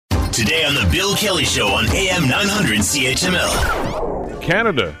Today on The Bill Kelly Show on AM 900 CHML.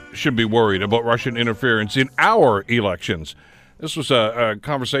 Canada should be worried about Russian interference in our elections. This was a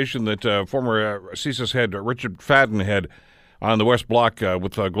conversation that former CSIS head Richard Fadden had on the West Block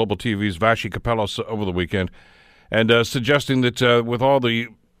with Global TV's Vassy Kapelos over the weekend, and suggesting that with all the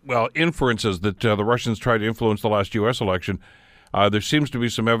inferences that the Russians tried to influence the last U.S. election, there seems to be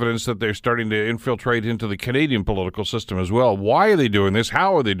some evidence that they're starting to infiltrate into the Canadian political system as well. Why are they doing this?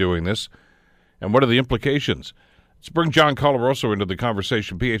 How are they doing this? And what are the implications? Let's bring John Colaroso into the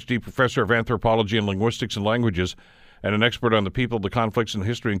conversation, Ph.D. professor of anthropology and linguistics and languages, and an expert on the people, the conflicts, and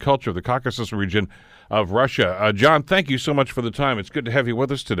history and culture of the Caucasus region of Russia. John, thank you so much for the time. It's good to have you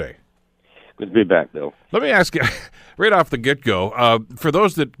with us today. Good to be back, Bill. Let me ask you, right off the get-go, for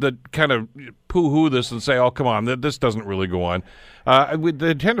those that kind of poo-hoo this and say, oh, come on, this doesn't really go on,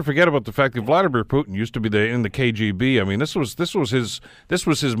 they tend to forget about the fact that Vladimir Putin used to be in the KGB. I mean, this was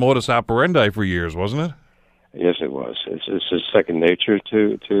his modus operandi for years, wasn't it? Yes, it was. It's his second nature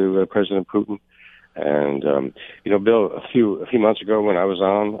to President Putin. And, Bill, a few months ago when I was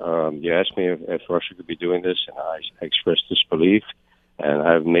on, you asked me if Russia could be doing this, and I expressed disbelief. And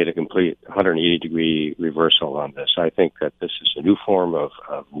I've made a complete 180-degree reversal on this. I think that this is a new form of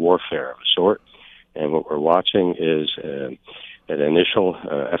warfare of a sort. And what we're watching is an initial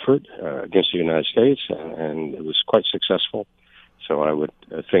effort against the United States, and it was quite successful. So I would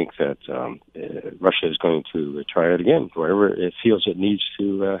think that Russia is going to try it again, wherever it feels it needs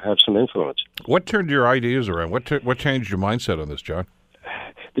to have some influence. What turned your ideas around? What changed your mindset on this, John?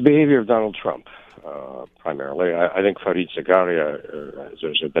 The behavior of Donald Trump. Primarily, I think Fareed Zakaria,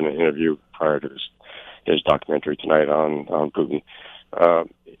 there's been an interview prior to his documentary tonight on Putin.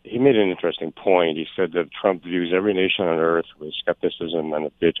 He made an interesting point. He said that Trump views every nation on earth with skepticism and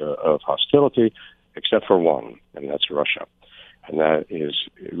a bit of hostility, except for one, and that's Russia. And that is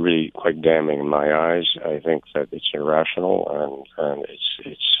really quite damning in my eyes. I think that it's irrational, and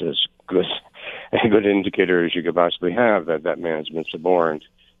it's as good a good indicator as you could possibly have that man has been suborned,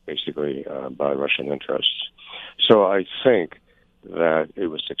 basically, by Russian interests. So I think that it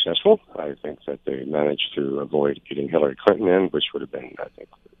was successful. I think that they managed to avoid getting Hillary Clinton in, which would have been, I think,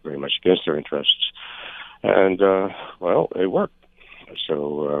 very much against their interests. And, it worked.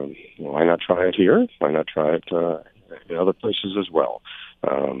 So why not try it here? Why not try it in other places as well?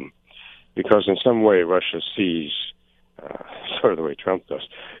 Because in some way Russia sees, sort of the way Trump does,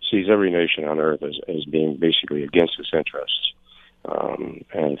 sees every nation on earth as being basically against its interests.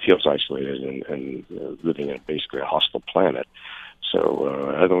 And feels isolated and living in basically a hostile planet.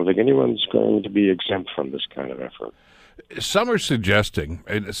 So I don't think anyone's going to be exempt from this kind of effort. Some are suggesting,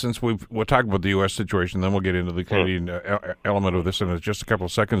 since we'll talk about the U.S. situation, then we'll get into the Canadian element of this in just a couple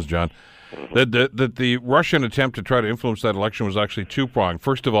of seconds, John, that the Russian attempt to try to influence that election was actually two-pronged.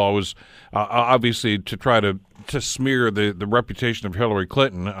 First of all, was obviously to try to smear the reputation of Hillary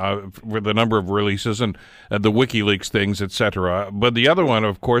Clinton with the number of releases and the WikiLeaks things, etc. But the other one,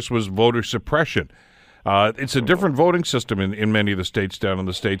 of course, was voter suppression. It's a different voting system in many of the states down in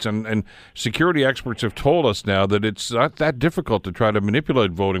the States, and security experts have told us now that it's not that difficult to try to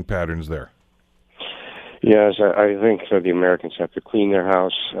manipulate voting patterns there. Yes, I think the Americans have to clean their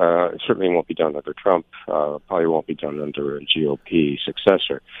house. It certainly won't be done under Trump. Probably won't be done under a GOP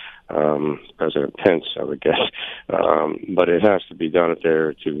successor, President Pence, I would guess. But it has to be done if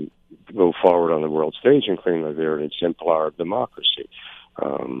they're to go forward on the world stage and claim that they're an exemplar of democracy.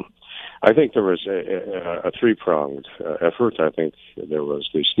 I think there was a three-pronged effort. I think there was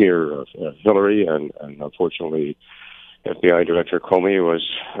the smear of Hillary, and unfortunately, FBI Director Comey was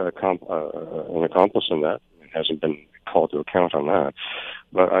an accomplice in that. It hasn't been called to account on that.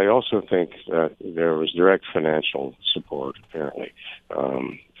 But I also think that there was direct financial support, apparently,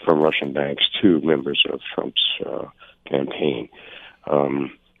 from Russian banks to members of Trump's campaign.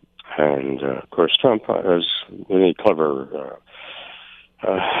 And, of course, Trump, as any clever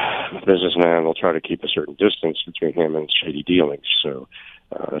businessman, will try to keep a certain distance between him and shady dealings. So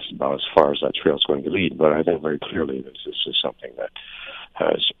that's about as far as that trail is going to lead. But I think very clearly that this is something that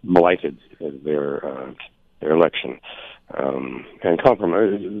has blighted their election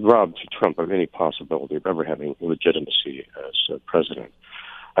and robbed Trump of any possibility of ever having legitimacy as president.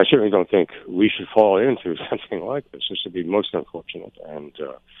 I certainly don't think we should fall into something like this. This would be most unfortunate and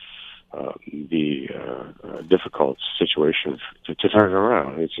the difficult situation to turn it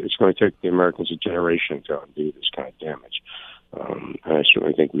around. It's going to take the Americans a generation to undo this kind of damage. And I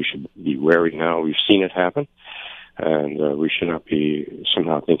certainly think we should be wary now. We've seen it happen. And we should not be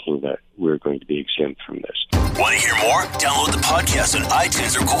somehow thinking that we're going to be exempt from this. Want to hear more? Download the podcast on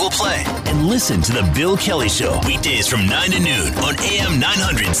iTunes or Google Play and listen to The Bill Kelly Show weekdays from 9 to noon on AM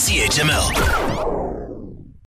 900 CHML.